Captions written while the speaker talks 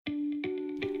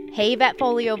Hey,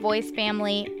 Vetfolio Voice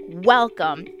family,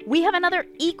 welcome. We have another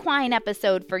equine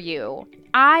episode for you.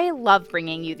 I love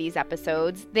bringing you these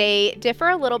episodes. They differ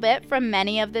a little bit from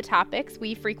many of the topics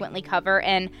we frequently cover,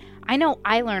 and I know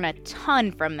I learn a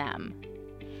ton from them.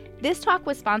 This talk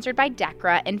was sponsored by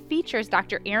DECRA and features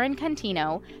Dr. Erin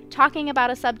Contino talking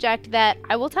about a subject that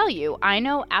I will tell you I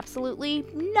know absolutely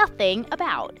nothing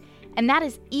about, and that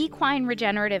is equine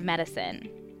regenerative medicine.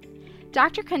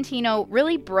 Dr. Contino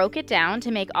really broke it down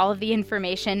to make all of the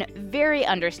information very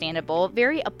understandable,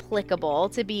 very applicable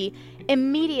to be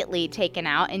immediately taken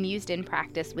out and used in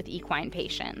practice with equine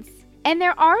patients. And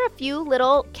there are a few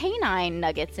little canine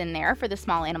nuggets in there for the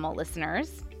small animal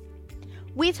listeners.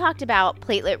 We talked about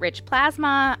platelet-rich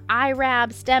plasma,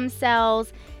 IRAB, stem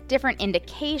cells, different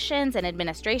indications and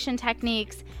administration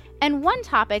techniques, and one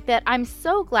topic that I'm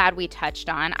so glad we touched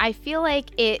on, I feel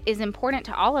like it is important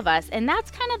to all of us, and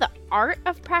that's kind of the art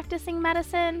of practicing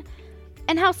medicine,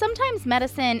 and how sometimes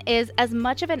medicine is as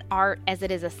much of an art as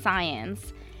it is a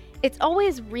science. It's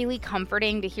always really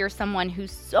comforting to hear someone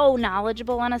who's so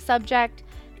knowledgeable on a subject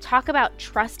talk about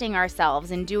trusting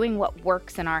ourselves and doing what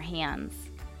works in our hands.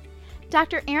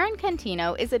 Dr. Erin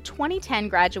Contino is a 2010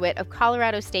 graduate of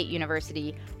Colorado State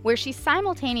University, where she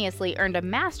simultaneously earned a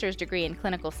master's degree in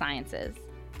clinical sciences.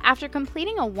 After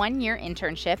completing a one-year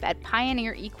internship at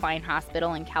Pioneer Equine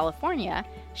Hospital in California,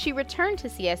 she returned to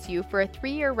CSU for a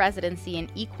 3-year residency in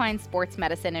equine sports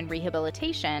medicine and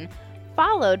rehabilitation,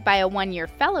 followed by a 1-year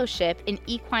fellowship in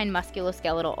equine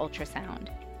musculoskeletal ultrasound.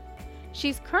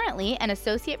 She's currently an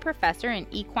associate professor in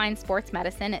equine sports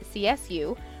medicine at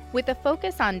CSU, with a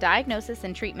focus on diagnosis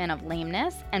and treatment of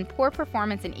lameness and poor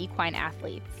performance in equine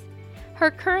athletes.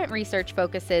 Her current research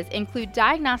focuses include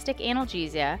diagnostic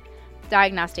analgesia,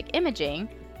 diagnostic imaging,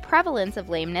 prevalence of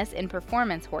lameness in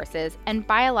performance horses, and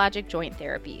biologic joint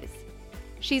therapies.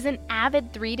 She's an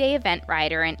avid 3-day event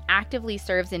rider and actively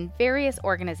serves in various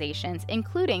organizations,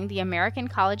 including the American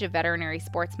College of Veterinary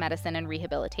Sports Medicine and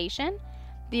Rehabilitation,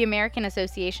 the American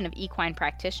Association of Equine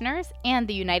Practitioners, and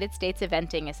the United States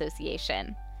Eventing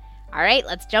Association. All right,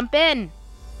 let's jump in.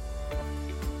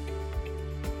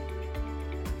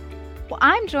 Well,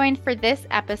 I'm joined for this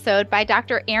episode by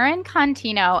Dr. Erin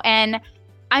Contino, and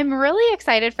I'm really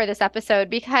excited for this episode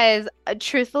because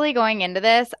truthfully going into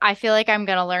this, I feel like I'm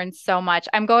going to learn so much.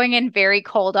 I'm going in very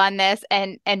cold on this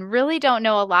and really don't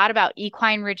know a lot about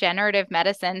equine regenerative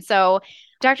medicine. So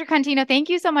Dr. Contino, thank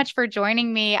you so much for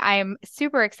joining me. I'm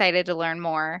super excited to learn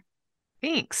more.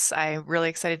 Thanks. I'm really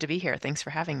excited to be here. Thanks for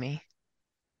having me.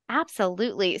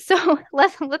 Absolutely. So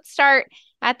let's start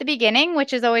at the beginning,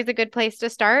 which is always a good place to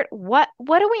start. What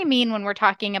do we mean when we're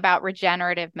talking about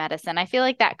regenerative medicine? I feel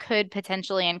like that could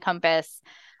potentially encompass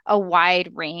a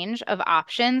wide range of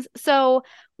options. So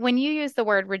when you use the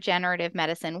word regenerative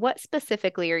medicine, what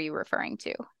specifically are you referring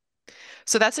to?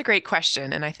 So that's a great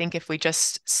question. And I think if we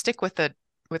just stick with the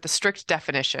strict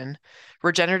definition,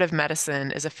 regenerative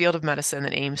medicine is a field of medicine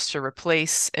that aims to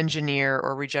replace, engineer,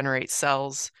 or regenerate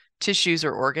cells, tissues,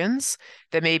 or organs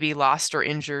that may be lost or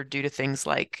injured due to things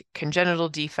like congenital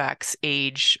defects,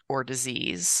 age, or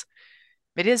disease.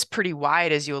 It is pretty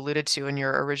wide, as you alluded to in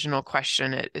your original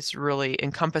question. It's really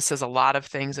encompasses a lot of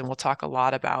things, and we'll talk a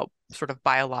lot about sort of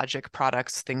biologic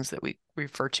products, things that we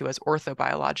refer to as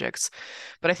orthobiologics.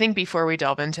 But I think before we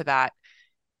delve into that,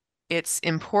 it's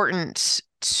important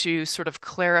to sort of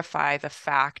clarify the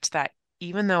fact that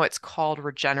even though it's called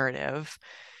regenerative,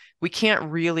 we can't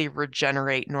really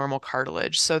regenerate normal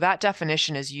cartilage. So that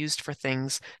definition is used for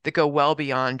things that go well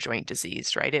beyond joint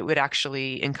disease, right? It would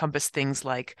actually encompass things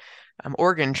like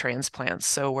organ transplants.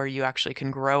 So where you actually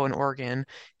can grow an organ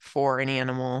for an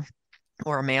animal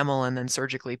or a mammal and then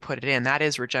surgically put it in. That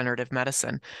is regenerative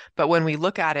medicine. But when we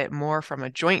look at it more from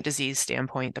a joint disease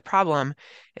standpoint, the problem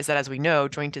is that, as we know,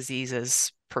 joint disease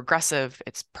is progressive,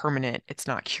 it's permanent, it's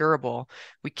not curable.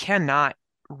 We cannot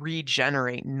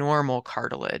regenerate normal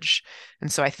cartilage.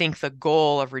 And so I think the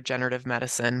goal of regenerative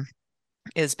medicine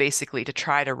is basically to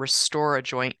try to restore a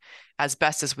joint as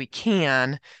best as we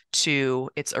can to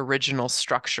its original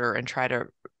structure and try to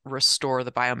restore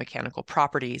the biomechanical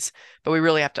properties. But we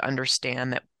really have to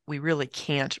understand that we really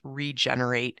can't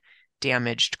regenerate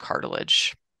damaged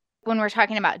cartilage. When we're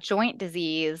talking about joint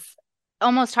disease,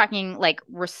 almost talking like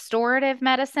restorative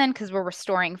medicine because we're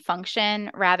restoring function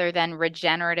rather than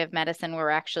regenerative medicine where we're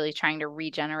actually trying to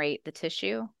regenerate the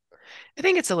tissue? I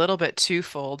think it's a little bit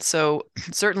twofold. So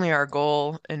certainly our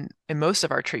goal in most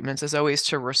of our treatments is always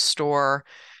to restore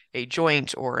a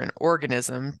joint or an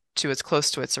organism to as close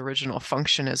to its original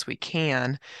function as we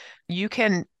can.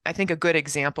 I think a good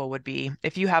example would be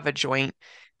if you have a joint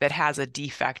that has a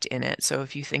defect in it. So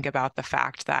if you think about the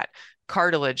fact that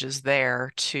cartilage is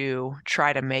there to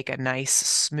try to make a nice,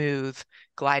 smooth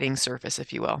gliding surface,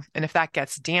 if you will. And if that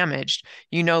gets damaged,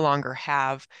 you no longer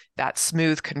have that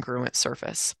smooth, congruent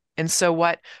surface. And so,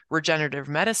 what regenerative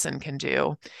medicine can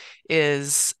do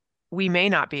is we may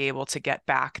not be able to get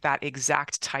back that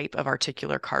exact type of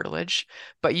articular cartilage,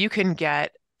 but you can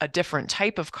get a different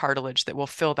type of cartilage that will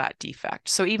fill that defect.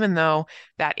 So even though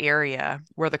that area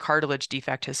where the cartilage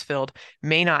defect has filled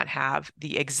may not have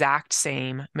the exact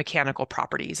same mechanical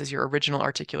properties as your original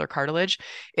articular cartilage,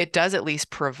 it does at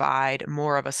least provide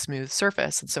more of a smooth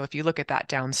surface. And so if you look at that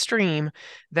downstream,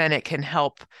 then it can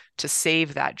help to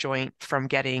save that joint from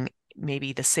getting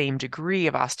maybe the same degree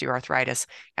of osteoarthritis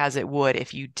as it would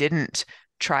if you didn't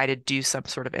try to do some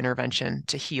sort of intervention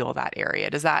to heal that area.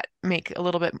 Does that make a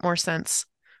little bit more sense?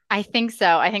 I think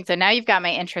so. I think so. Now you've got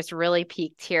my interest really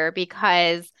piqued here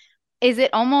because is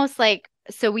it almost like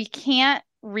so we can't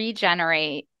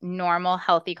regenerate normal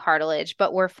healthy cartilage,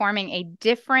 but we're forming a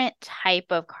different type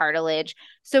of cartilage.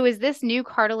 So is this new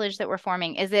cartilage that we're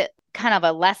forming, is it kind of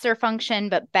a lesser function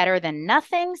but better than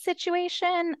nothing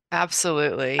situation?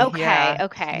 Absolutely. Okay, Yeah.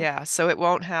 okay. Yeah. So it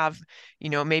won't have,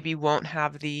 maybe won't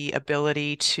have the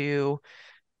ability to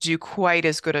do quite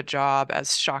as good a job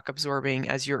as shock absorbing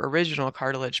as your original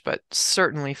cartilage, but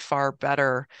certainly far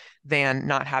better than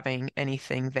not having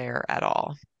anything there at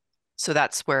all. So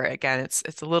that's where, again,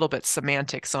 it's a little bit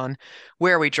semantics on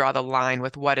where we draw the line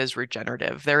with what is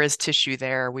regenerative. There is tissue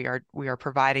there. We are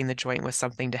providing the joint with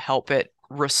something to help it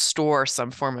restore some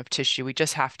form of tissue. We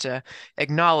just have to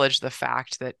acknowledge the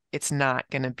fact that it's not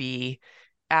going to be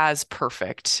as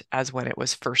perfect as when it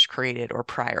was first created or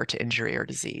prior to injury or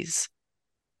disease.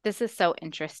 This is so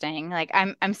interesting. Like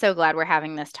I'm so glad we're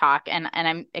having this talk and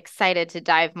I'm excited to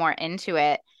dive more into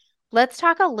it. Let's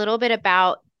talk a little bit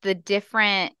about the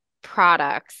different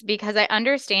products because I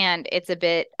understand it's a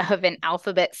bit of an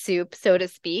alphabet soup, so to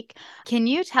speak. Can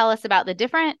you tell us about the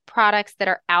different products that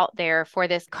are out there for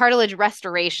this cartilage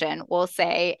restoration, we'll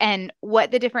say, and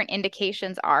what the different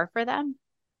indications are for them?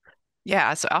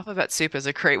 Yeah, so alphabet soup is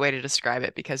a great way to describe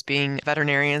it because being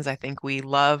veterinarians, I think we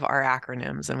love our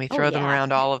acronyms and we Oh, throw them yeah.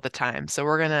 around all of the time. So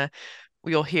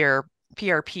we'll hear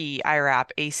PRP,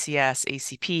 IRAP, ACS,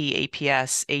 ACP,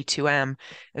 APS, A2M.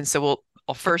 And so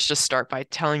I'll first just start by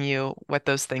telling you what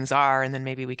those things are, and then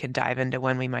maybe we can dive into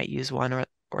when we might use one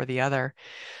or the other.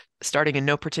 Starting in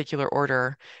no particular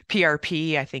order,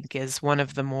 PRP, I think, is one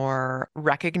of the more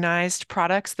recognized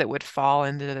products that would fall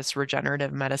into this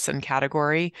regenerative medicine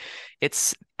category.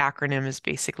 Its acronym is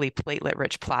basically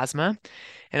platelet-rich plasma.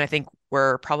 And I think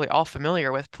we're probably all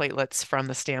familiar with platelets from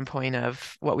the standpoint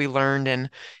of what we learned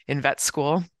in vet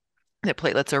school, that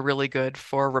platelets are really good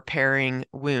for repairing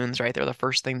wounds, right? They're the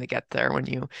first thing that get there when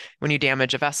you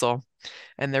damage a vessel.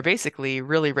 And they're basically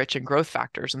really rich in growth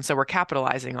factors. And so we're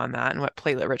capitalizing on that. And what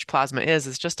platelet-rich plasma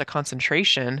is just a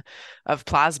concentration of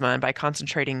plasma. And by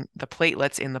concentrating the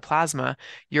platelets in the plasma,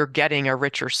 you're getting a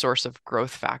richer source of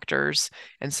growth factors.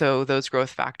 And so those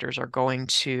growth factors are going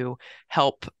to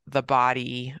help the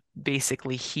body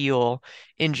basically heal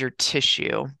injured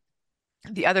tissue.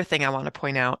 The other thing I want to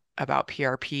point out about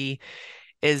PRP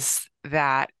is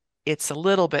that it's a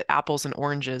little bit apples and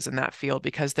oranges in that field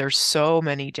because there's so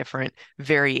many different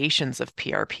variations of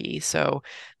PRP. So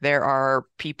there are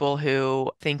people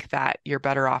who think that you're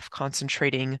better off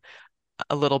concentrating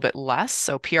a little bit less.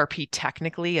 So PRP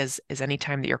technically is any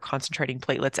time that you're concentrating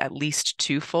platelets at least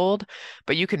twofold,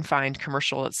 but you can find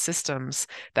commercial systems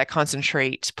that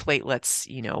concentrate platelets,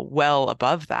 well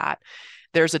above that.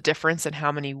 There's a difference in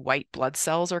how many white blood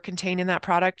cells are contained in that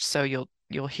product. So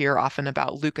you'll hear often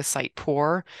about leukocyte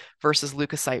poor versus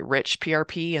leukocyte rich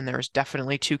PRP, and there's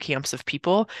definitely two camps of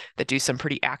people that do some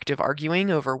pretty active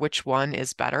arguing over which one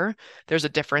is better. There's a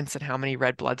difference in how many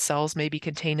red blood cells may be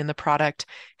contained in the product,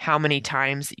 how many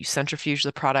times that you centrifuge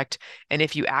the product, and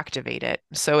if you activate it.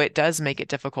 So it does make it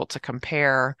difficult to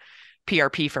compare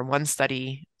PRP from one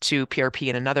study to PRP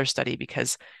in another study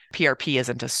because PRP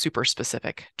isn't a super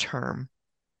specific term.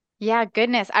 Yeah,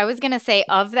 goodness. I was going to say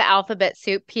of the alphabet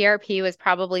soup, PRP was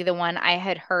probably the one I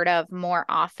had heard of more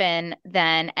often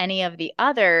than any of the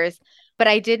others, but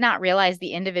I did not realize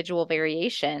the individual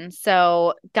variation.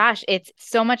 So, gosh, it's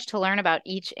so much to learn about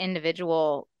each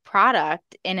individual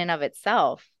product in and of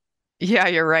itself. Yeah,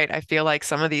 you're right. I feel like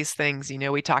some of these things,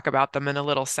 we talk about them in a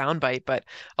little soundbite, but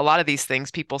a lot of these things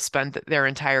people spend their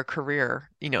entire career,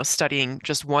 studying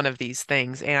just one of these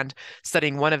things and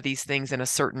studying one of these things in a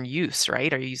certain use,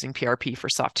 right? Are you using PRP for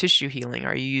soft tissue healing?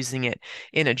 Are you using it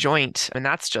in a joint? And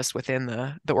that's just within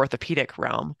the orthopedic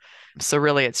realm. So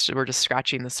really we're just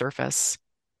scratching the surface.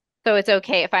 So it's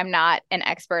okay if I'm not an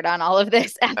expert on all of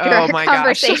this after Oh our my gosh.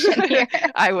 conversation here.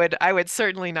 I would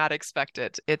certainly not expect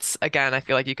it. It's again, I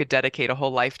feel like you could dedicate a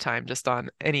whole lifetime just on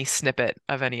any snippet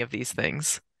of any of these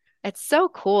things. It's so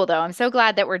cool, though. I'm so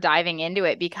glad that we're diving into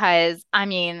it because, I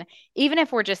mean, even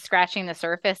if we're just scratching the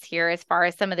surface here as far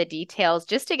as some of the details,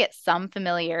 just to get some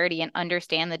familiarity and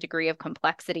understand the degree of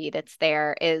complexity that's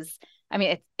there is, I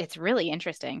mean, it's really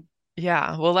interesting.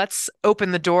 Yeah, well, let's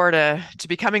open the door to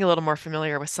becoming a little more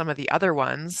familiar with some of the other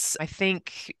ones. I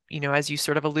think, as you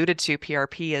sort of alluded to,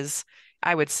 PRP is,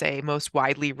 I would say, most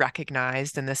widely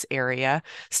recognized in this area.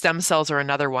 Stem cells are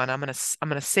another one. I'm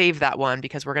gonna save that one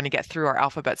because we're gonna get through our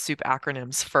alphabet soup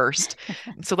acronyms first.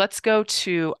 So let's go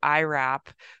to IRAP,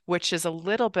 which is a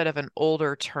little bit of an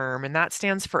older term, and that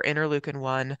stands for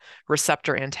interleukin-1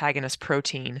 receptor antagonist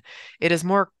protein. It is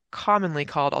more commonly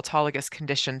called autologous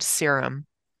conditioned serum.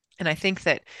 And I think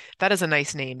that that is a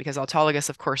nice name because autologous,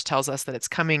 of course, tells us that it's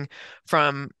coming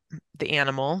from the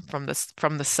animal, from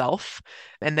the self,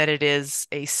 and that it is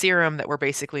a serum that we're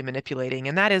basically manipulating.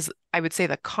 And that is, I would say,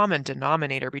 the common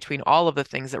denominator between all of the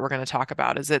things that we're going to talk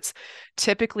about is it's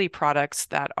typically products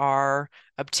that are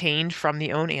obtained from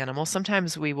the own animal.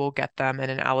 Sometimes we will get them in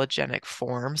an allogenic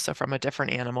form, so from a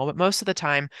different animal, but most of the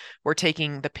time we're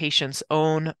taking the patient's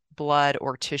own blood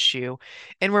or tissue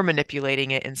and we're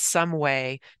manipulating it in some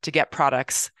way to get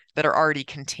products that are already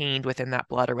contained within that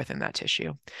blood or within that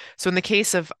tissue. So in the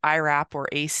case of IRAP or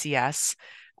ACS,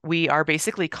 we are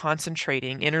basically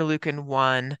concentrating interleukin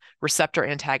 1 receptor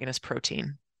antagonist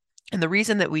protein. And the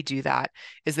reason that we do that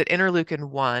is that interleukin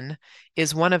 1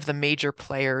 is one of the major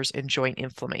players in joint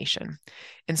inflammation.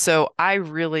 And so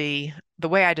the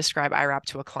way I describe IRAP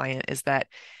to a client is that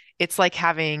it's like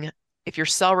having, if your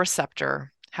cell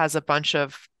receptor has a bunch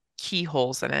of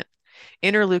keyholes in it,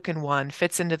 interleukin 1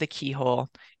 fits into the keyhole,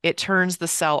 it turns the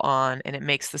cell on, and it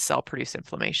makes the cell produce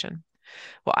inflammation.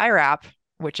 Well, IRAP,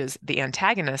 which is the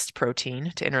antagonist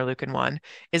protein to interleukin 1,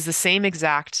 is the same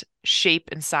exact shape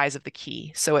and size of the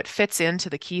key. So it fits into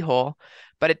the keyhole,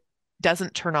 but it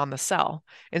doesn't turn on the cell.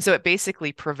 And so it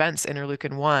basically prevents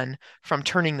interleukin 1 from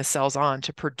turning the cells on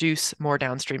to produce more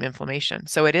downstream inflammation.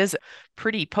 So it is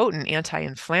pretty potent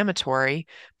anti-inflammatory,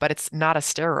 but it's not a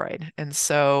steroid. And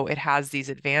so it has these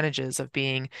advantages of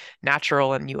being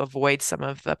natural and you avoid some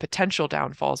of the potential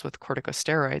downfalls with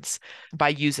corticosteroids by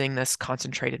using this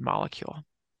concentrated molecule.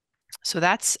 So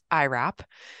that's IRAP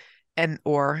and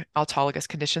or autologous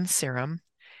conditioned serum.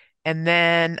 And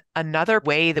then another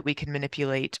way that we can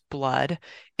manipulate blood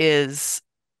is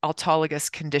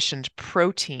autologous conditioned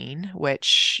protein,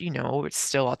 which, it's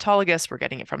still autologous. We're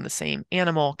getting it from the same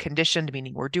animal, conditioned,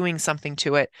 meaning we're doing something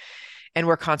to it, and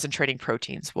we're concentrating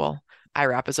proteins. Well,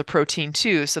 IRAP is a protein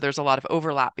too, so there's a lot of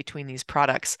overlap between these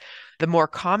products. The more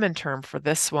common term for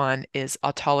this one is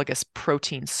autologous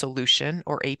protein solution,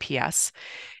 or APS.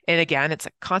 And again, it's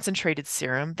a concentrated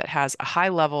serum that has a high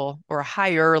level or a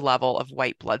higher level of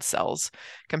white blood cells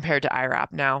compared to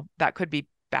IRAP. Now, that could be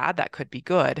bad, that could be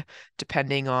good,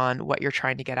 depending on what you're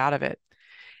trying to get out of it.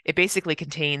 It basically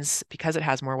contains, because it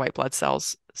has more white blood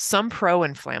cells, some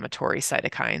pro-inflammatory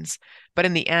cytokines, but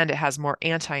in the end, it has more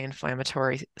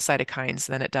anti-inflammatory cytokines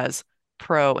than it does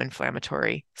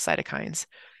pro-inflammatory cytokines.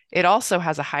 It also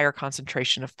has a higher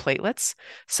concentration of platelets.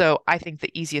 So I think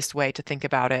the easiest way to think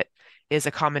about it is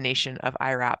a combination of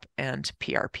IRAP and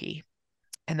PRP.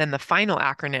 And then the final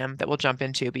acronym that we'll jump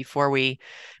into before we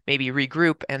maybe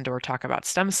regroup and or talk about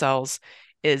stem cells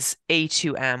is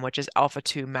A2M, which is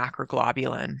alpha-2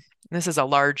 macroglobulin. This is a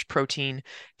large protein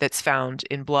that's found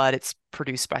in blood. It's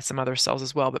produced by some other cells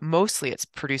as well, but mostly it's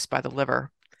produced by the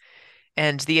liver.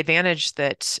 And the advantage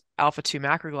that alpha-2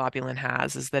 macroglobulin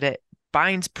has is that it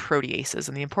binds proteases.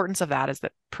 And the importance of that is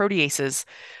that proteases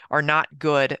are not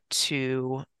good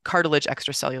to cartilage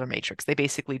extracellular matrix. They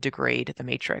basically degrade the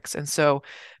matrix. And so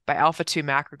by alpha-2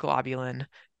 macroglobulin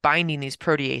binding these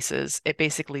proteases, it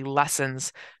basically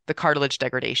lessens the cartilage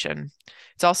degradation.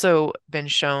 It's also been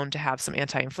shown to have some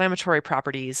anti-inflammatory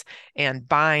properties and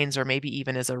binds or maybe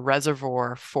even is a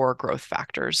reservoir for growth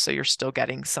factors. So you're still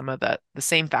getting some of the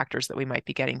same factors that we might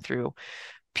be getting through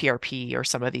PRP or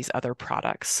some of these other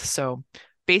products. So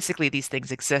basically these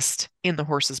things exist in the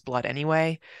horse's blood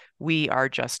anyway. We are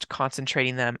just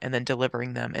concentrating them and then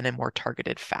delivering them in a more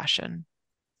targeted fashion.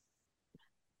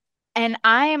 And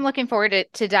I am looking forward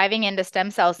to diving into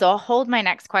stem cells. So I'll hold my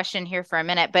next question here for a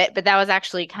minute, but that was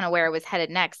actually kind of where I was headed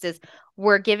next is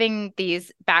we're giving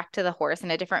these back to the horse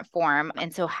in a different form.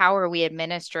 And so how are we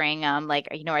administering them? Like,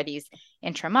 are these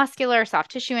intramuscular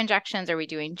soft tissue injections? Are we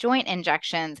doing joint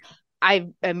injections? I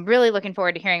am really looking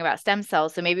forward to hearing about stem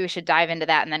cells. So maybe we should dive into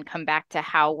that and then come back to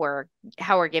how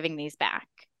we're giving these back.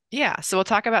 Yeah, so we'll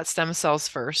talk about stem cells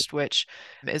first, which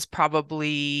is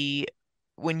probably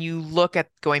when you look at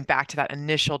going back to that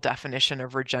initial definition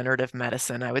of regenerative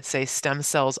medicine, I would say stem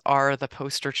cells are the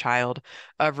poster child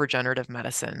of regenerative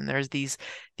medicine. There's these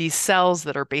cells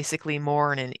that are basically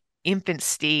more in an infant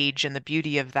stage, and the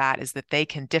beauty of that is that they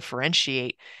can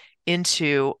differentiate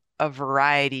into a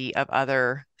variety of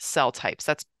other cell types.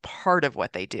 That's part of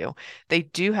what they do. They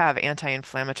do have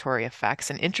anti-inflammatory effects,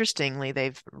 and interestingly,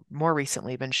 they've more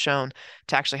recently been shown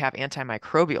to actually have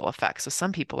antimicrobial effects. So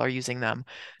some people are using them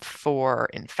for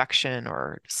infection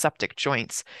or septic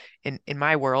joints. In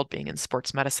my world, being in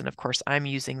sports medicine, of course, I'm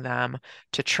using them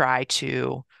to try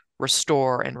to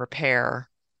restore and repair,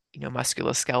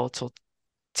 musculoskeletal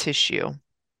tissue.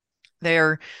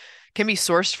 They're can be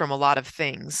sourced from a lot of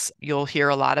things. You'll hear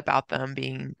a lot about them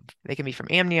they can be from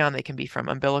amnion, they can be from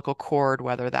umbilical cord,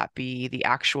 whether that be the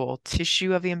actual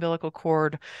tissue of the umbilical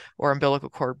cord or umbilical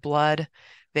cord blood.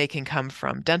 They can come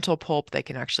from dental pulp, they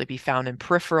can actually be found in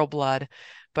peripheral blood.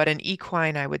 But in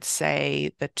equine, I would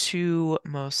say the two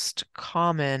most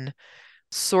common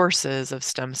sources of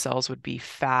stem cells would be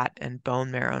fat and bone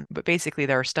marrow. But basically,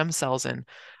 there are stem cells in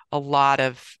a lot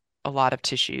of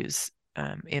tissues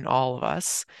in all of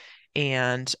us,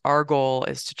 and our goal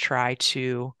is to try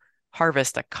to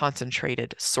harvest a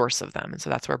concentrated source of them. And so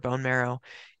that's where bone marrow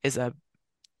is a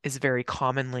is very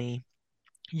commonly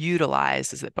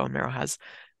utilized, is that bone marrow has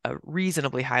a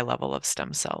reasonably high level of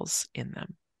stem cells in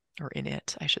them, or in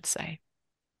it, I should say.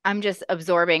 I'm just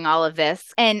absorbing all of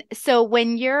this. And so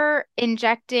when you're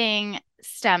injecting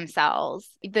stem cells,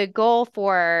 the goal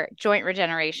for joint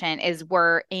regeneration is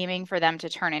we're aiming for them to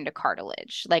turn into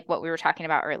cartilage, like what we were talking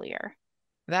about earlier.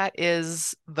 That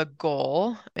is the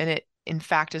goal. And it, in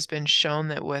fact, has been shown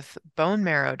that with bone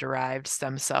marrow derived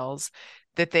stem cells,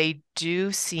 that they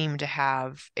do seem to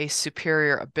have a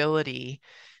superior ability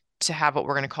to have what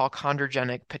we're going to call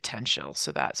chondrogenic potential.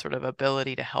 So that sort of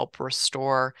ability to help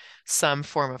restore some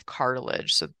form of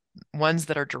cartilage. So ones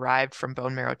that are derived from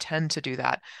bone marrow tend to do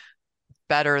that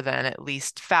better than at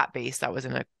least fat-based. That was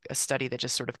in a study that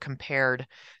just sort of compared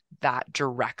that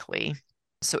directly.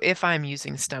 So if I'm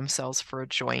using stem cells for a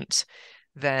joint,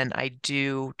 then I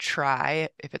do try,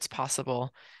 if it's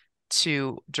possible,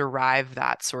 to derive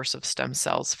that source of stem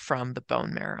cells from the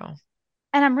bone marrow.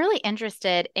 And I'm really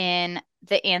interested in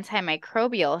the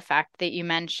antimicrobial effect that you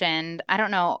mentioned. I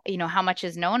don't know, how much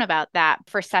is known about that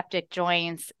for septic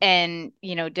joints and,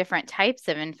 different types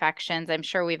of infections. I'm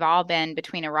sure we've all been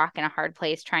between a rock and a hard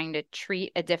place trying to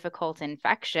treat a difficult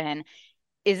infection.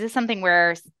 Is this something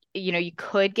where, you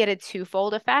could get a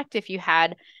twofold effect if you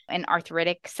had an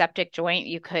arthritic septic joint,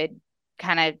 you could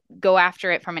kind of go after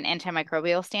it from an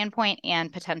antimicrobial standpoint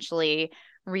and potentially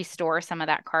restore some of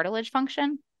that cartilage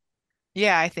function?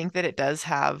 Yeah, I think that it does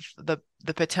have the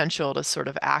potential to sort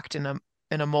of act in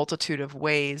a multitude of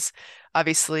ways.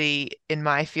 Obviously, in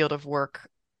my field of work,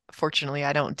 fortunately,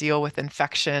 I don't deal with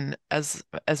infection as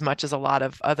much as a lot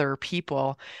of other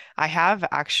people. I have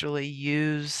actually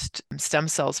used stem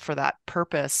cells for that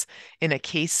purpose in a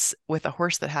case with a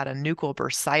horse that had a nuchal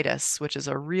bursitis, which is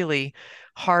a really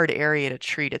hard area to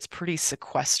treat. It's pretty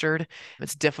sequestered.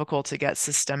 It's difficult to get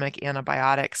systemic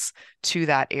antibiotics to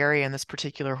that area, and this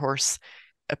particular horse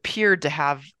appeared to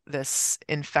have this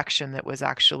infection that was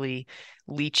actually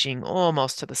leaching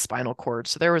almost to the spinal cord.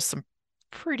 So there was some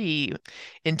pretty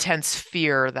intense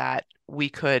fear that we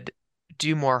could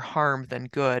do more harm than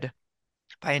good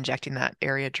by injecting that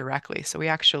area directly. So we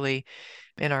actually,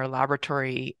 in our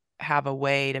laboratory, have a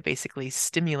way to basically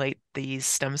stimulate these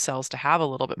stem cells to have a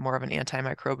little bit more of an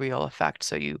antimicrobial effect.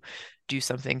 So you do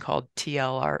something called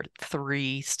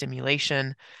TLR3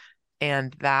 stimulation,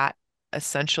 and that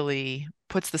essentially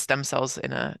puts the stem cells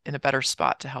in a better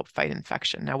spot to help fight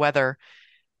infection. Now, whether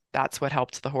that's what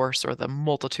helped the horse or the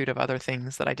multitude of other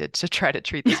things that I did to try to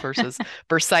treat this horse's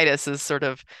bursitis is sort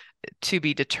of to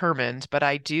be determined. But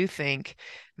I do think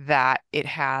that it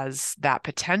has that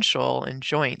potential in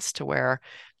joints to where,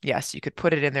 yes, you could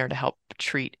put it in there to help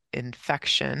treat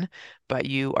infection, but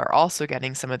you are also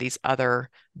getting some of these other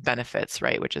benefits,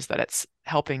 right? Which is that it's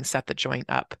helping set the joint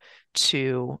up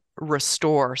to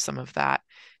restore some of that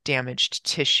damaged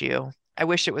tissue. I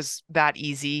wish it was that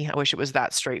easy. I wish it was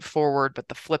that straightforward. But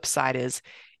the flip side is,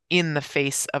 in the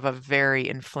face of a very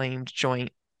inflamed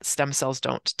joint, stem cells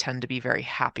don't tend to be very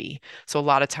happy. So a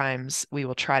lot of times we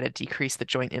will try to decrease the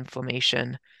joint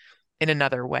inflammation in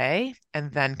another way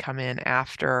and then come in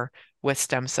after with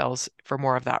stem cells for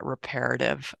more of that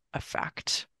reparative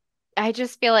effect. I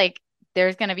just feel like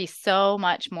there's going to be so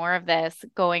much more of this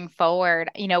going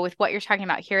forward. With what you're talking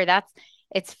about here, that's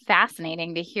It's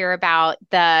fascinating to hear about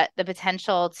the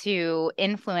potential to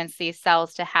influence these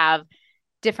cells to have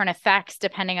different effects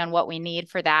depending on what we need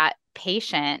for that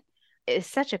patient is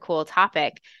such a cool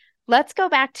topic. Let's go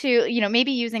back to,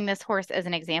 maybe using this horse as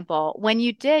an example. When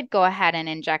you did go ahead and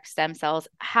inject stem cells,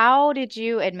 how did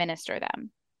you administer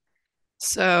them?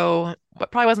 So,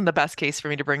 what probably wasn't the best case for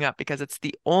me to bring up because it's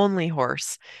the only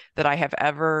horse that I have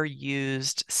ever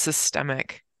used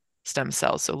systemic stem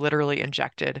cells, so literally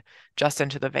injected just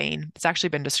into the vein. It's actually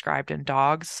been described in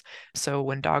dogs. So,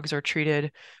 when dogs are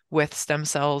treated with stem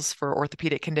cells for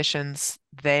orthopedic conditions,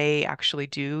 they actually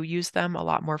do use them a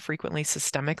lot more frequently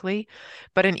systemically.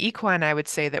 But in equine, I would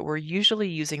say that we're usually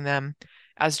using them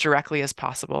as directly as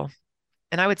possible.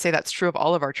 And I would say that's true of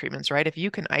all of our treatments, right? If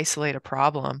you can isolate a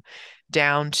problem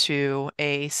down to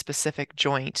a specific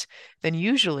joint, then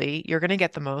usually you're going to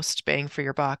get the most bang for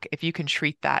your buck if you can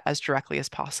treat that as directly as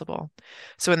possible.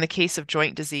 So, in the case of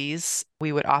joint disease,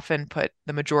 we would often put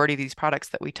the majority of these products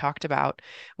that we talked about,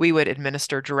 we would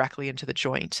administer directly into the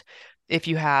joint. If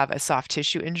you have a soft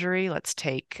tissue injury, let's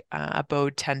take a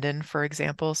bowed tendon, for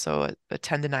example, so a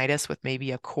tendonitis with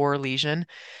maybe a core lesion,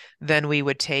 then we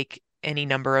would take any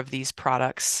number of these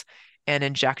products and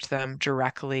inject them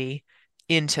directly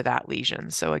into that lesion.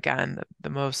 So again,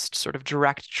 the most sort of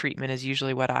direct treatment is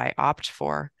usually what I opt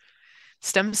for.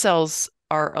 Stem cells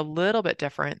are a little bit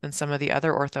different than some of the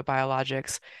other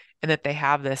orthobiologics in that they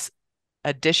have this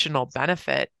additional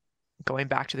benefit, going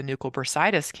back to the nuchal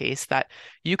bursitis case, that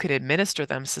you could administer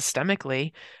them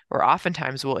systemically, or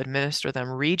oftentimes we'll administer them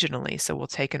regionally. So we'll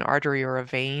take an artery or a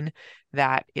vein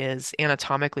that is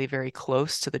anatomically very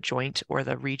close to the joint or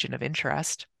the region of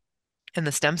interest, and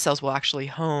the stem cells will actually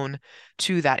hone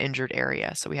to that injured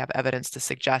area. So we have evidence to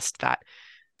suggest that,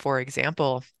 for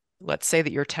example, let's say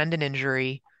that your tendon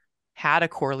injury had a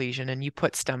core lesion and you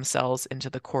put stem cells into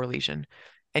the core lesion,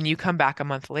 and you come back a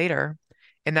month later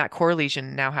and that core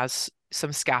lesion now has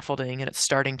some scaffolding and it's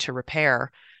starting to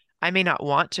repair. I may not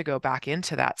want to go back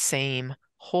into that same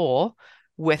hole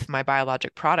with my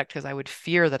biologic product because I would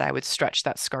fear that I would stretch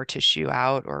that scar tissue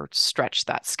out or stretch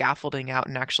that scaffolding out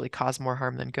and actually cause more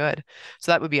harm than good.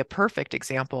 So that would be a perfect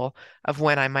example of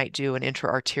when I might do an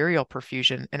intra-arterial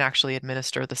perfusion and actually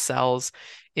administer the cells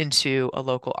into a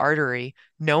local artery,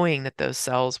 knowing that those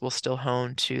cells will still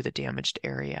hone to the damaged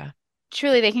area.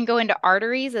 Truly, they can go into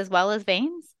arteries as well as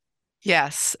veins?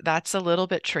 Yes, that's a little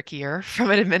bit trickier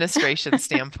from an administration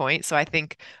standpoint. So I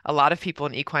think a lot of people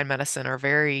in equine medicine are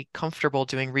very comfortable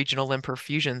doing regional limb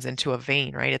perfusions into a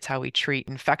vein, right? It's how we treat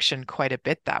infection quite a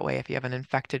bit that way. If you have an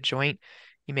infected joint,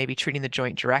 you may be treating the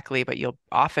joint directly, but you'll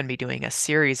often be doing a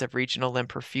series of regional limb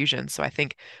perfusions. So I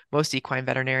think most equine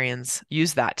veterinarians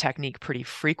use that technique pretty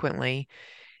frequently.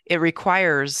 It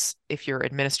requires, if you're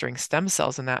administering stem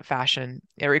cells in that fashion,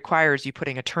 it requires you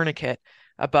putting a tourniquet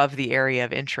above the area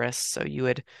of interest. So you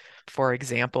would, for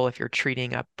example, if you're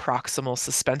treating a proximal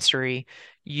suspensory,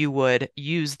 you would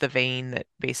use the vein that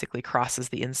basically crosses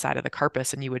the inside of the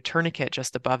carpus and you would tourniquet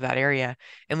just above that area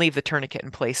and leave the tourniquet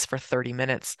in place for 30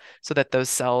 minutes so that those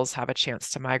cells have a chance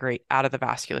to migrate out of the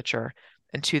vasculature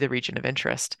and to the region of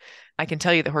interest. I can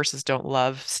tell you that horses don't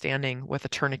love standing with a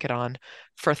tourniquet on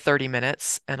for 30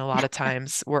 minutes. And a lot of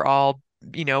times we're all,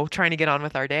 trying to get on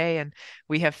with our day. And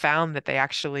we have found that they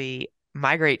actually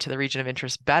migrate to the region of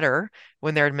interest better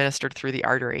when they're administered through the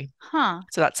artery. Huh.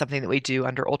 So that's something that we do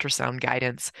under ultrasound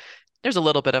guidance. There's a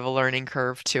little bit of a learning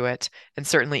curve to it, and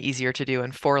certainly easier to do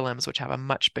in forelimbs, which have a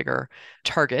much bigger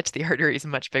target. The artery is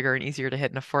much bigger and easier to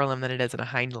hit in a forelimb than it is in a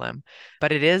hind limb.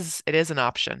 But it is an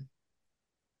option.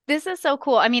 This is so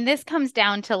cool. I mean, this comes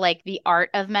down to like the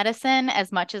art of medicine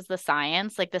as much as the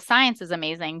science. Like the science is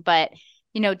amazing, but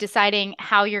deciding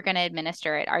how you're going to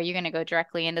administer it. Are you going to go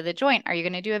directly into the joint? Are you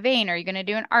going to do a vein? Are you going to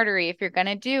do an artery? If you're going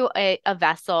to do a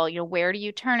vessel, where do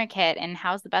you tourniquet and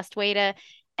how's the best way to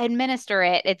administer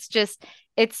it?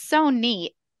 It's so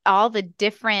neat, all the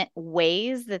different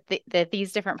ways that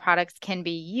these different products can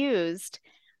be used.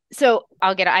 So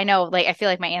I know, like, I feel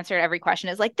like my answer to every question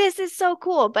is like, this is so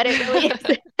cool, but it really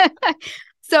is.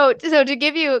 So to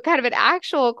give you kind of an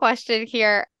actual question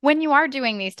here, when you are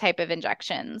doing these type of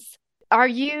injections, are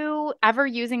you ever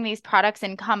using these products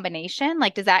in combination?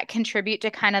 Like, does that contribute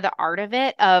to kind of the art of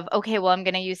it of, okay, well, I'm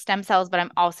going to use stem cells, but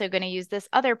I'm also going to use this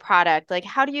other product. Like,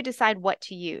 how do you decide what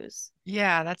to use?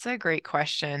 Yeah, that's a great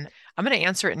question. I'm going to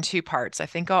answer it in two parts. I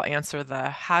think I'll answer the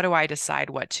how do I decide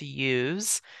what to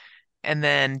use? And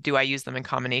then do I use them in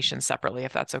combination separately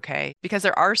if that's okay? Because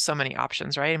there are so many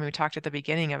options, right? I mean, we talked at the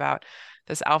beginning about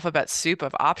this alphabet soup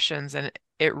of options, and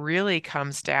it really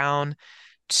comes down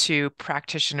to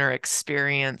practitioner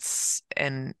experience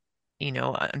and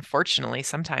unfortunately,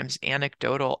 sometimes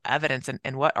anecdotal evidence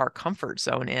and what our comfort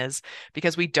zone is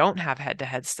because we don't have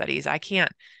head-to-head studies. I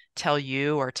can't tell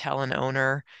you or tell an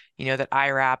owner, that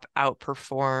IRAP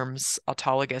outperforms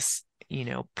autologous,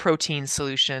 protein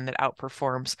solution that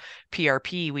outperforms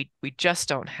PRP. We just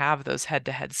don't have those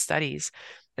head-to-head studies.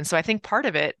 And so I think part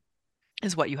of it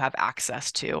is what you have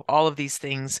access to. All of these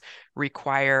things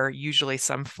require usually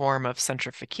some form of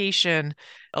centrifugation,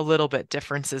 a little bit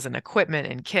differences in equipment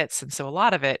and kits. And so a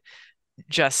lot of it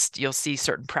just you'll see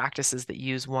certain practices that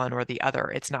use one or the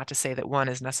other. It's not to say that one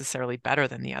is necessarily better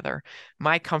than the other.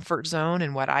 My comfort zone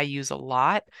and what I use a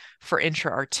lot for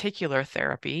intra-articular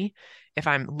therapy, if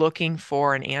I'm looking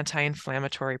for an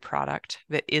anti-inflammatory product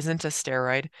that isn't a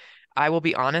steroid, I will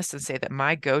be honest and say that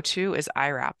my go-to is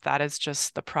IRAP. That is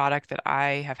just the product that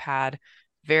I have had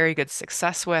very good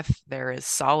success with. There is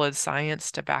solid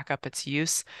science to back up its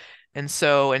use. And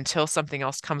so until something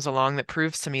else comes along that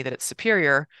proves to me that it's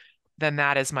superior, then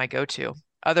that is my go-to.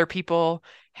 Other people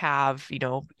have,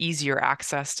 easier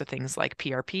access to things like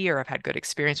PRP or have had good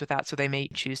experience with that, so they may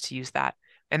choose to use that.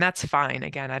 And that's fine.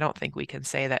 Again, I don't think we can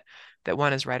say that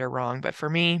one is right or wrong. But for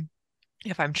me,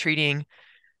 if I'm treating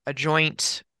a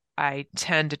joint, I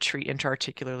tend to treat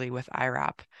intra-articularly with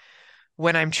IRAP.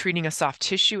 When I'm treating a soft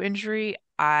tissue injury,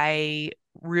 I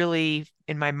really,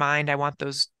 in my mind, I want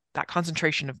that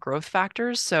concentration of growth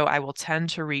factors. So I will tend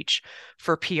to reach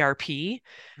for PRP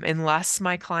unless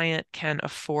my client can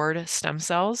afford stem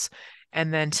cells.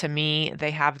 And then to me,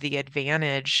 they have the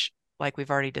advantage, like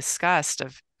we've already discussed,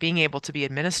 of being able to be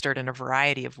administered in a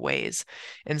variety of ways.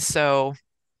 And so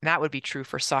that would be true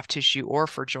for soft tissue or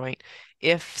for joint.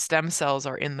 If stem cells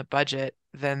are in the budget,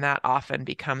 then that often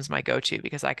becomes my go-to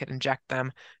because I could inject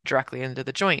them directly into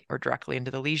the joint or directly into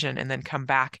the lesion and then come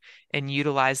back and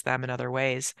utilize them in other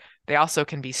ways. They also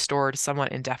can be stored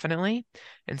somewhat indefinitely.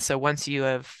 And so once you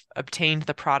have obtained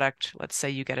the product, let's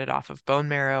say you get it off of bone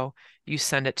marrow, you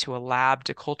send it to a lab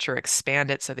to culture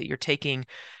expand it so that you're taking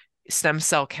stem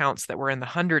cell counts that were in the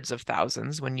hundreds of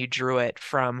thousands when you drew it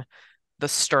from the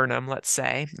sternum, let's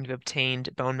say, you've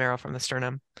obtained bone marrow from the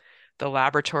sternum. The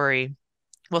laboratory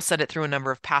will send it through a number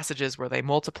of passages where they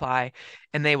multiply,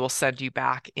 and they will send you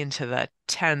back into the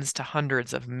tens to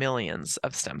hundreds of millions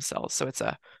of stem cells. So it's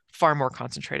a far more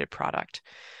concentrated product.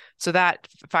 So that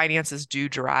finances do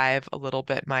drive a little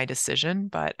bit my decision.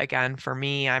 But again, for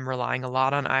me, I'm relying a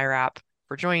lot on IRAP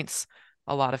for joints,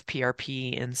 a lot of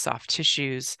PRP in soft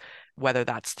tissues, whether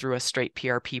that's through a straight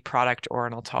PRP product or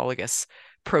an autologous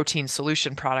protein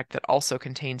solution product that also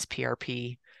contains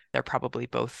PRP. They're probably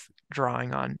both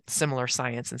drawing on similar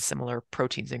science and similar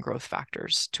proteins and growth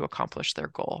factors to accomplish their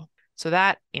goal. So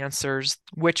that answers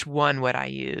which one would I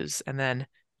use? And then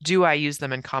do I use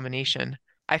them in combination?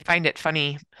 I find it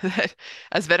funny that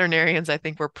as veterinarians, I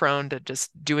think we're prone to just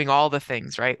doing all the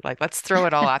things, right? Like, let's throw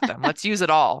it all at them. Let's use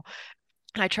it all.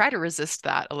 And I try to resist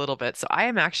that a little bit. So I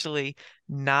am actually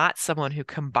not someone who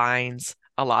combines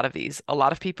a lot of these. A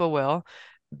lot of people will.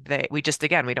 We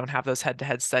don't have those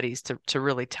head-to-head studies to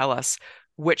really tell us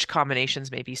which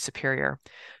combinations may be superior.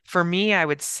 For me, I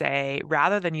would say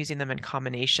rather than using them in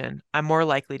combination, I'm more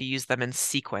likely to use them in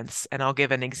sequence. And I'll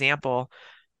give an example.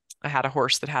 I had a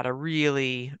horse that had a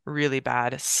really, really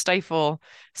bad stifle,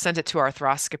 sent it to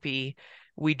arthroscopy.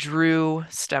 We drew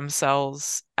stem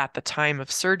cells at the time of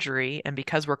surgery, and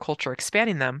because we're culture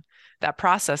expanding them, that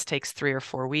process takes 3 or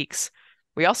 4 weeks.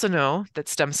 We also know that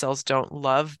stem cells don't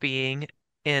love being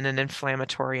in an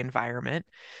inflammatory environment.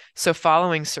 So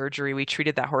following surgery, we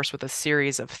treated that horse with a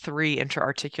series of 3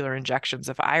 intra-articular injections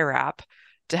of IRAP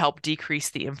to help decrease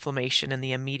the inflammation in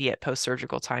the immediate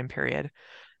post-surgical time period.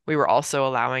 We were also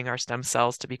allowing our stem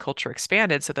cells to be culture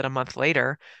expanded so that a month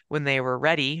later, when they were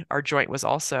ready, our joint was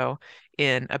also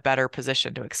in a better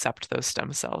position to accept those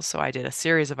stem cells. So I did a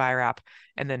series of IRAP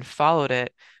and then followed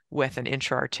it with an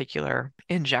intra-articular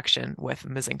injection with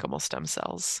mesenchymal stem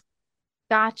cells.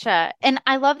 Gotcha. And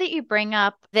I love that you bring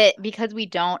up that because we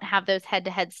don't have those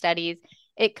head-to-head studies,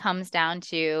 it comes down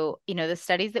to, the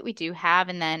studies that we do have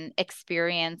and then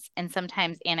experience and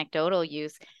sometimes anecdotal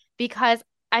use. Because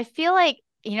I feel like,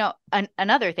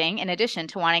 another thing, in addition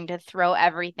to wanting to throw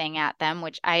everything at them,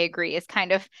 which I agree is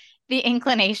kind of the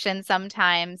inclination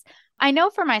sometimes. I know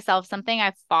for myself, something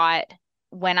I've thought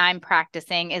when I'm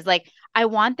practicing is like, I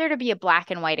want there to be a black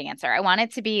and white answer. I want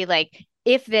it to be like,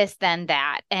 if this, then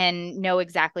that, and know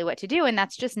exactly what to do. And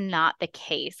that's just not the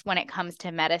case when it comes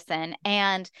to medicine.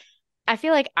 And I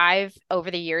feel like I've, over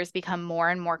the years, become more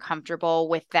and more comfortable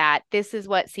with that. This is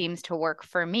what seems to work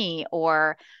for me.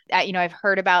 Or, I've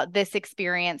heard about this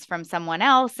experience from someone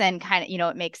else and kind of,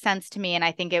 it makes sense to me. And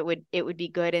I think it would be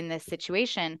good in this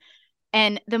situation.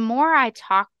 And the more I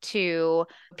talk to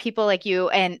people like you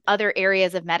and other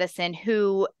areas of medicine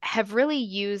who have really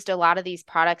used a lot of these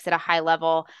products at a high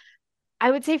level,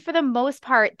 I would say for the most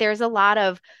part, there's a lot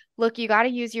of, look, you got to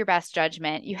use your best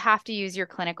judgment. You have to use your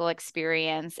clinical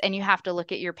experience and you have to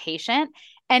look at your patient.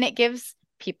 And it gives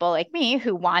people like me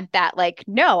who want that, like,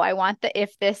 no, I want the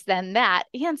if this, then that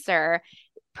answer,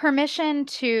 permission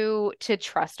to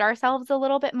trust ourselves a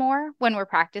little bit more when we're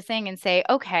practicing and say,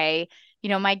 okay,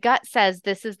 my gut says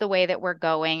this is the way that we're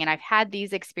going, and I've had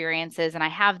these experiences and I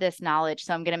have this knowledge,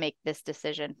 so I'm going to make this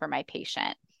decision for my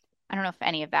patient. I don't know if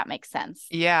any of that makes sense.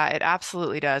 Yeah, it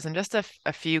absolutely does. And just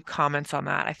a few comments on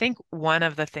that. I think one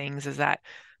of the things is that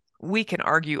we can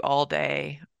argue all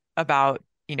day about,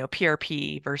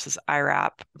 PRP versus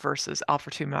IRAP versus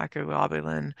alpha-2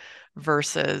 microglobulin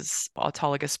versus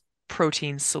autologous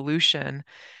protein solution.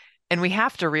 And we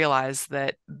have to realize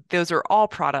that those are all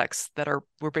products that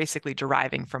we're basically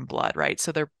deriving from blood, right?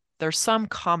 So there's some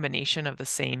combination of the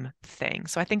same thing.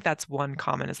 So I think that's one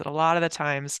comment, is that a lot of the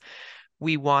times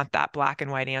we want that black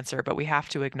and white answer, but we have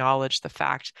to acknowledge the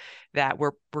fact that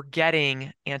we're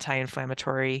getting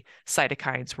anti-inflammatory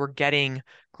cytokines, we're getting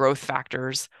growth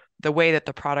factors. The way that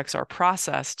the products are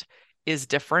processed is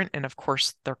different. And of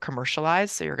course, they're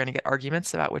commercialized. So you're going to get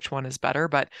arguments about which one is better,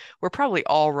 but we're probably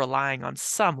all relying on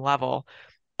some level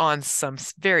on some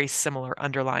very similar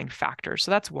underlying factors. So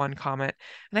that's one comment.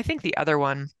 And I think the other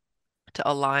one, to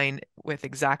align with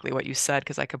exactly what you said,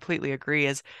 because I completely agree,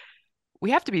 is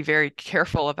we have to be very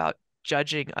careful about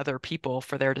judging other people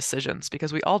for their decisions,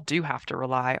 because we all do have to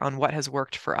rely on what has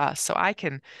worked for us. So I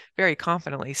can very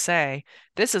confidently say,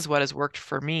 this is what has worked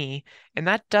for me. And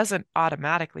that doesn't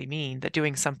automatically mean that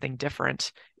doing something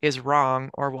different is wrong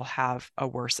or will have a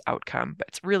worse outcome. But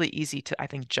it's really easy to, I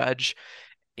think, judge,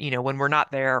 when we're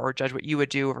not there, or judge what you would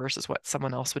do versus what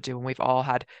someone else would do. And we've all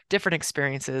had different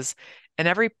experiences, and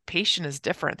every patient is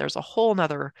different. There's a whole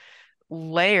nother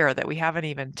layer that we haven't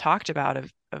even talked about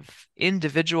of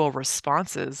individual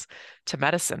responses to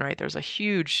medicine, right? There's a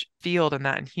huge field in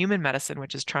that in human medicine,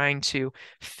 which is trying to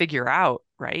figure out,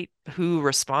 right, who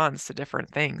responds to different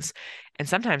things. And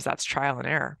sometimes that's trial and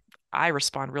error. I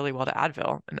respond really well to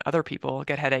Advil, and other people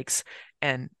get headaches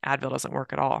and Advil doesn't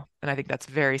work at all. And I think that's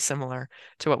very similar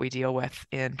to what we deal with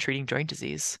in treating joint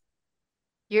disease.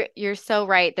 You're so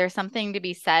right. There's something to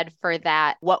be said for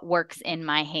that, what works in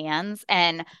my hands.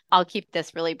 And I'll keep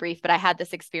this really brief, but I had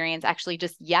this experience actually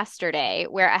just yesterday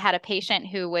where I had a patient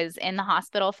who was in the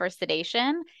hospital for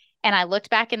sedation. And I looked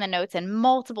back in the notes, and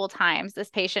multiple times this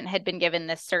patient had been given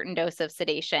this certain dose of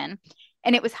sedation,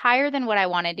 and it was higher than what I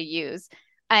wanted to use.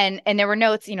 And there were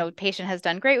notes, patient has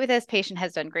done great with this, patient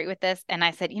has done great with this. And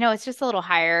I said, it's just a little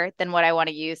higher than what I want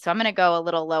to use. So I'm going to go a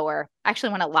little lower. I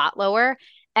actually went a lot lower.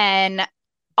 And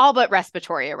all but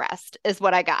respiratory arrest is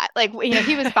what I got. Like,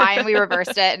 he was fine. We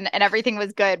reversed it and everything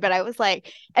was good. But I was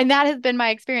like, and that has been my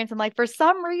experience. I'm like, for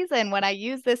some reason, when I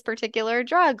use this particular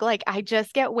drug, like I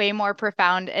just get way more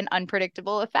profound and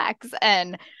unpredictable effects.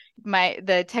 And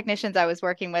the technicians I was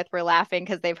working with were laughing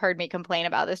because they've heard me complain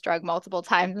about this drug multiple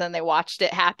times, and then they watched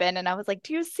it happen. And I was like,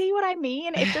 do you see what I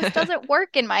mean? It just doesn't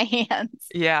work in my hands.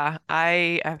 Yeah,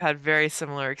 I have had very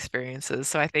similar experiences.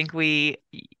 So I think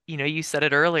you said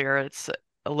it earlier, it's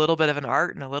a little bit of an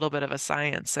art and a little bit of a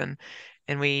science. And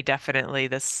we definitely,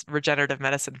 this regenerative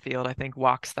medicine field, I think,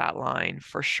 walks that line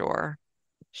for sure.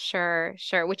 Sure,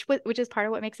 sure. Which is part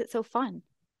of what makes it so fun.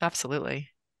 Absolutely.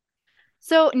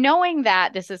 So, knowing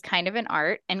that this is kind of an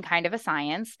art and kind of a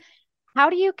science, how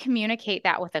do you communicate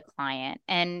that with a client?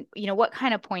 And, what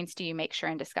kind of points do you make sure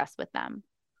and discuss with them?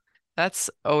 That's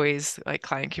always like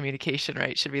client communication,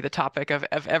 right? Should be the topic of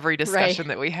every Right. discussion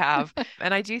that we have.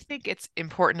 And I do think it's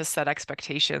important to set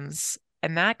expectations.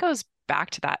 And that goes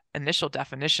back to that initial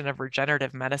definition of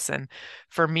regenerative medicine.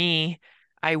 For me,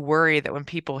 I worry that when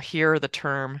people hear the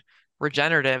term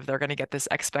regenerative, they're going to get this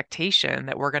expectation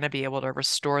that we're going to be able to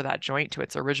restore that joint to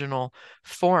its original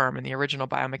form and the original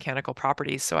biomechanical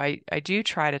properties. So I do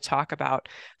try to talk about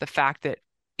the fact that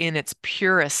in its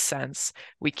purest sense,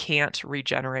 we can't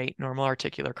regenerate normal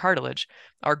articular cartilage.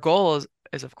 Our goal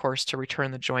is of course, to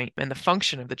return the joint and the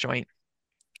function of the joint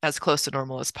as close to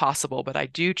normal as possible. But I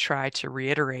do try to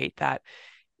reiterate that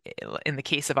in the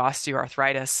case of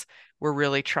osteoarthritis, we're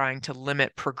really trying to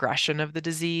limit progression of the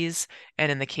disease.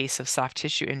 And in the case of soft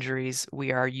tissue injuries,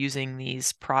 we are using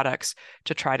these products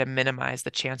to try to minimize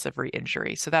the chance of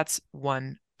re-injury. So that's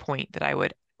one point that I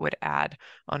would add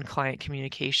on client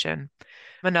communication.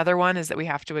 Another one is that we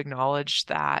have to acknowledge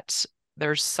that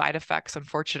there's side effects,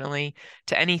 unfortunately,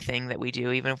 to anything that we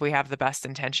do, even if we have the best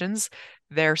intentions.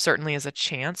 There certainly is a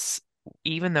chance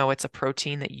even though it's a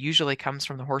protein that usually comes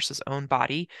from the horse's own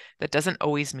body, that doesn't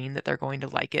always mean that they're going to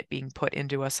like it being put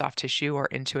into a soft tissue or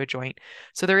into a joint.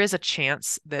 So there is a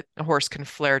chance that a horse can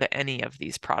flare to any of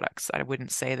these products. I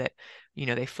wouldn't say that,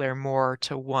 they flare more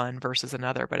to one versus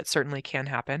another, but it certainly can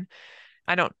happen.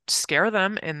 I don't scare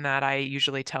them in that I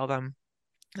usually tell them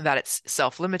that it's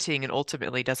self-limiting and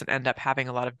ultimately doesn't end up having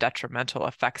a lot of detrimental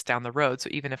effects down the road. So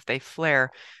even if they flare,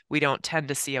 we don't tend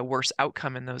to see a worse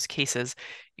outcome in those cases.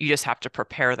 You just have to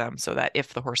prepare them so that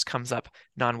if the horse comes up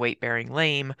non-weight bearing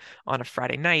lame on a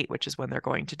Friday night, which is when they're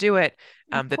going to do it,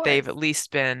 Of that they've course. at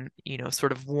least been,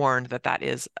 sort of warned that that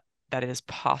is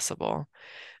possible.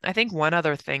 I think one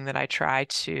other thing that I try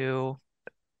to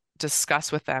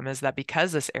discuss with them is that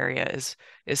because this area is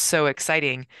so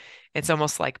exciting, it's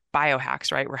almost like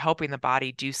biohacks, right? We're helping the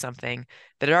body do something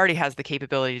that it already has the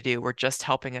capability to do. We're just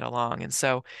helping it along. And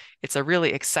so it's a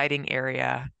really exciting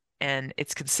area and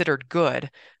it's considered good,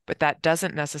 but that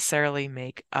doesn't necessarily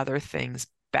make other things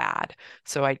bad.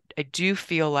 So I do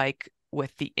feel like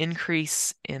with the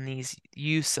increase in these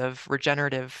use of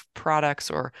regenerative products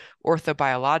or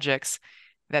orthobiologics,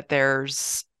 that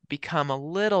there's become a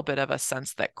little bit of a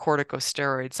sense that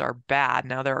corticosteroids are bad.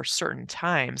 Now, there are certain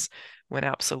times when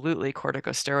absolutely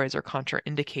corticosteroids are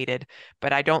contraindicated,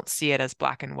 but I don't see it as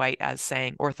black and white as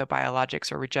saying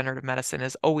orthobiologics or regenerative medicine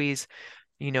is always,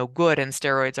 good and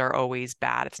steroids are always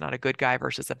bad. It's not a good guy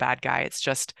versus a bad guy. It's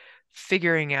just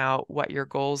figuring out what your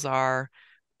goals are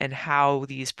and how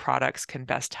these products can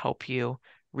best help you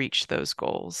reach those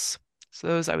goals. So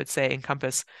those, I would say,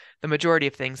 encompass the majority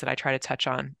of things that I try to touch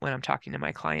on when I'm talking to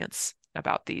my clients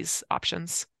about these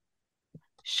options.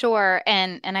 Sure.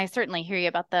 And I certainly hear you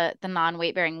about the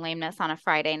non-weight bearing lameness on a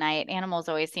Friday night. Animals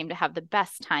always seem to have the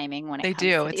best timing when it They comes do.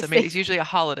 to It's these amazing. It's things. usually a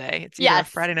holiday. It's either a Yes.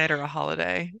 Friday night or a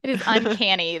holiday. It is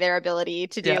uncanny their ability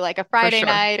to do Yeah, like a for Friday sure.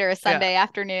 night or a Yeah. Sunday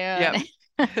afternoon.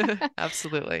 Yep.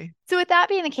 Absolutely. So with that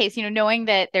being the case, knowing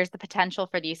that there's the potential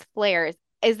for these flares,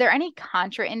 is there any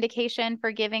contraindication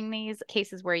for giving these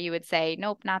cases where you would say,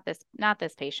 nope, not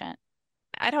this patient?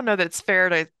 I don't know that it's fair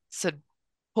to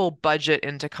pull budget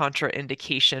into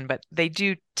contraindication, but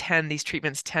these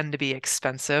treatments tend to be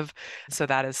expensive. So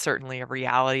that is certainly a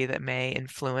reality that may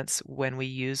influence when we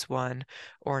use one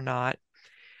or not.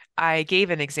 I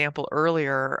gave an example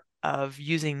earlier of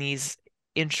using these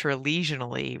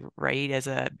intralesionally, right?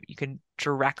 You can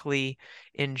directly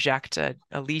inject a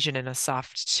lesion in a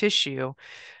soft tissue.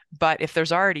 But if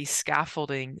there's already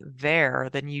scaffolding there,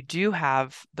 then you do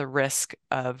have the risk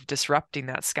of disrupting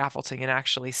that scaffolding and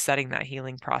actually setting that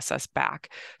healing process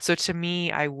back. So to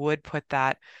me, I would put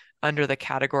that under the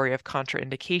category of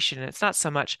contraindication. And it's not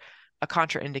so much a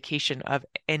contraindication of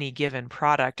any given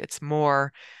product, it's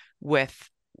more with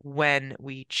when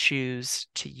we choose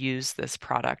to use this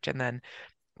product. And then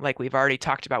like we've already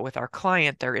talked about with our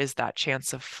client, there is that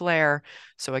chance of flare.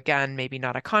 So again, maybe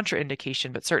not a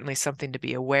contraindication, but certainly something to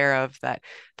be aware of that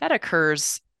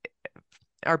occurs.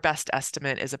 Our best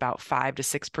estimate is about 5 to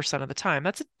 6% of the time.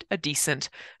 That's a decent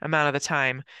amount of the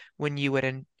time when you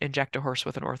would inject a horse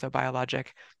with an orthobiologic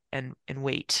and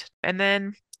wait. And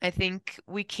then I think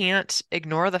we can't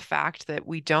ignore the fact that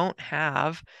we don't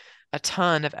have a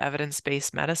ton of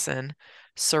evidence-based medicine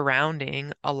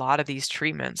surrounding a lot of these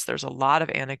treatments. There's a lot of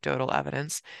anecdotal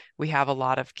evidence. We have a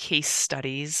lot of case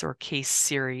studies or case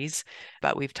series,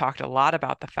 but we've talked a lot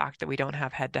about the fact that we don't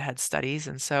have head-to-head studies.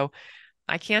 And so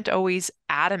I can't always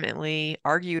adamantly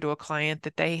argue to a client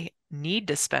that they need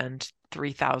to spend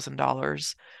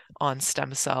 $3,000 on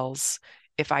stem cells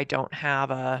if I don't have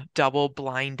a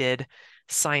double-blinded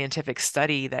scientific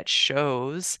study that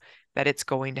shows that it's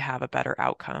going to have a better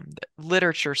outcome. The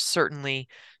literature certainly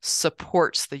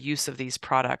supports the use of these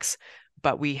products,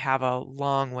 but we have a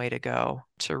long way to go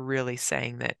to really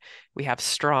saying that we have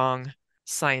strong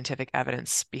scientific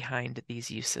evidence behind these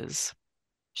uses.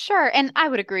 Sure, and I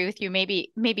would agree with you.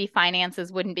 Maybe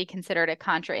finances wouldn't be considered a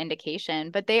contraindication,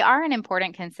 but they are an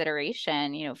important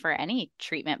consideration, for any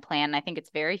treatment plan. I think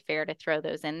it's very fair to throw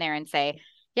those in there and say,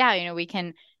 yeah, we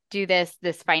can do this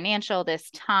financial,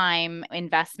 this time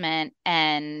investment,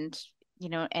 and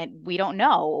we don't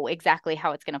know exactly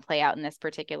how it's going to play out in this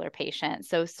particular patient.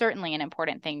 So certainly an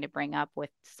important thing to bring up with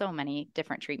so many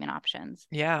different treatment options.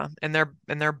 Yeah, and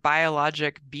they're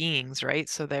biologic beings, right?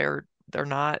 So they're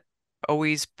not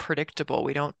always predictable.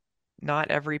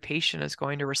 Not every patient is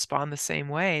going to respond the same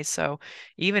way. So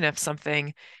even if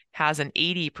something has an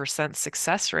 80%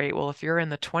 success rate, well, if you're in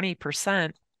the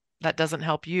 20%, that doesn't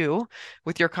help you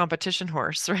with your competition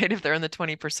horse, right? If they're in the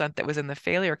 20% that was in the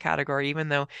failure category, even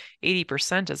though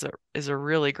 80% is a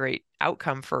really great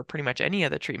outcome for pretty much any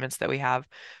of the treatments that we have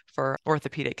for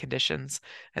orthopedic conditions.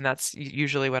 And that's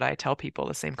usually what I tell people,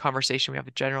 the same conversation we have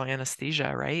with general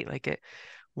anesthesia, right? Like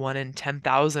 1 in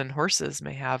 10,000 horses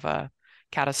may have a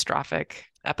catastrophic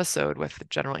episode with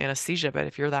general anesthesia, but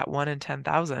if you're that 1 in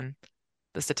 10,000,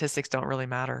 the statistics don't really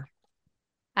matter.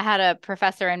 I had a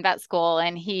professor in vet school,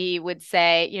 and he would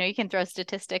say, you can throw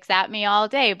statistics at me all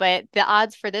day, but the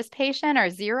odds for this patient are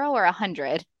 0 or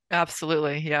 100.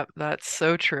 Absolutely. Yep. That's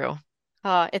so true.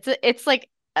 It's like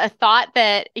a thought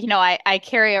that, I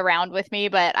carry around with me,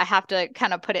 but I have to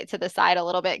kind of put it to the side a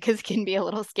little bit because it can be a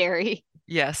little scary.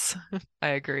 Yes, I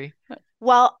agree.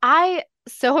 Well, I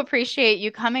so appreciate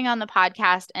you coming on the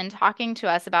podcast and talking to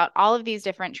us about all of these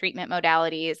different treatment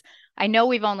modalities. I know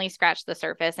we've only scratched the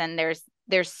surface, and there's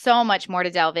so much more to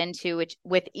delve into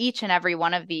with each and every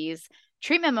one of these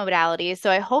treatment modalities. So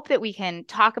I hope that we can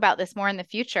talk about this more in the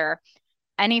future.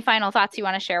 Any final thoughts you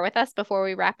want to share with us before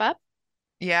we wrap up?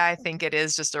 Yeah, I think it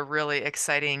is just a really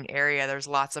exciting area. There's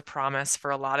lots of promise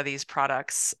for a lot of these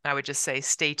products. I would just say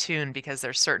stay tuned because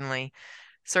there's certainly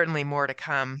more to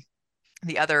come.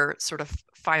 The other sort of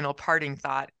final parting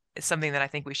thought is something that I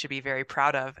think we should be very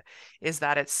proud of, is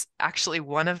that it's actually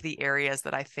one of the areas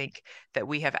that I think that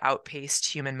we have outpaced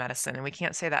human medicine. And we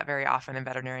can't say that very often in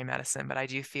veterinary medicine, but I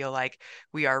do feel like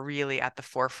we are really at the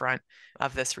forefront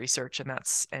of this research and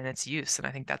its use. And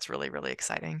I think that's really, really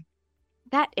exciting.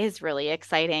 That is really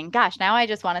exciting. Gosh, now I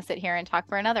just want to sit here and talk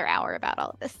for another hour about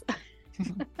all of this.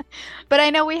 But I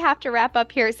know we have to wrap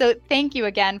up here. So thank you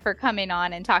again for coming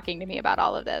on and talking to me about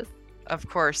all of this. Of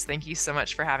course. Thank you so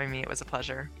much for having me. It was a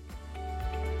pleasure.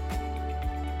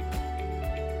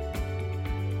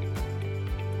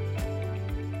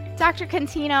 Dr.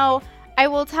 Contino, I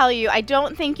will tell you, I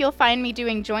don't think you'll find me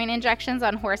doing joint injections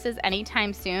on horses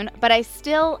anytime soon, but I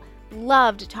still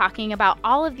loved talking about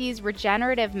all of these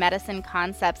regenerative medicine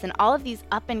concepts and all of these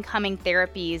up and coming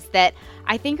therapies that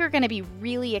I think are going to be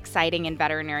really exciting in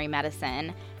veterinary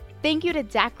medicine. Thank you to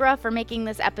Dechra for making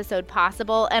this episode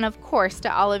possible, and of course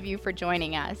to all of you for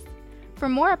joining us. For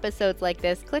more episodes like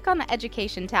this, click on the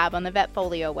Education tab on the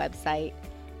Vetfolio website.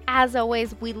 As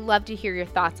always, we'd love to hear your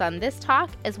thoughts on this talk,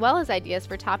 as well as ideas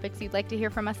for topics you'd like to hear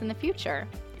from us in the future.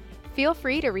 Feel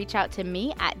free to reach out to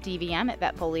me at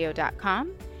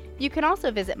dvm@vetfolio.com. You can also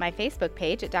visit my Facebook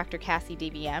page at Dr. Cassie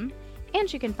DVM,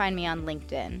 and you can find me on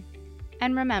LinkedIn.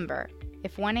 And remember,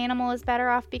 if one animal is better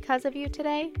off because of you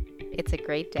today, it's a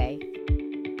great day.